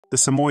The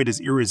Samoyed is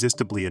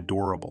irresistibly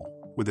adorable.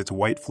 With its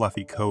white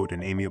fluffy coat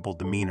and amiable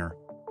demeanor,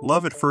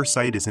 love at first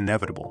sight is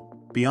inevitable.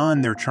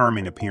 Beyond their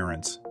charming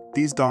appearance,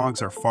 these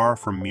dogs are far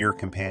from mere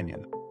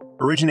companion.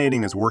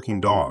 Originating as working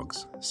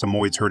dogs,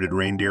 Samoyeds herded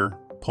reindeer,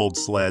 pulled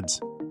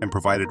sleds, and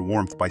provided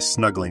warmth by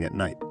snuggling at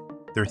night.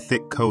 Their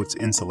thick coats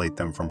insulate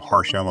them from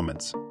harsh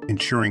elements,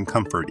 ensuring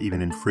comfort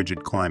even in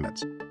frigid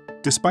climates.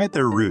 Despite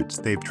their roots,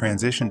 they've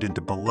transitioned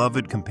into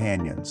beloved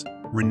companions,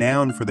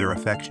 renowned for their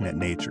affectionate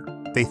nature.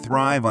 They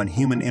thrive on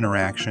human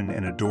interaction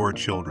and adore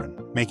children,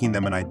 making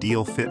them an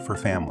ideal fit for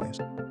families.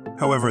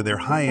 However, their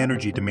high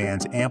energy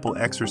demands ample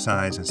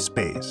exercise and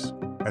space,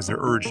 as their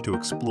urge to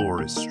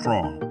explore is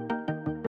strong.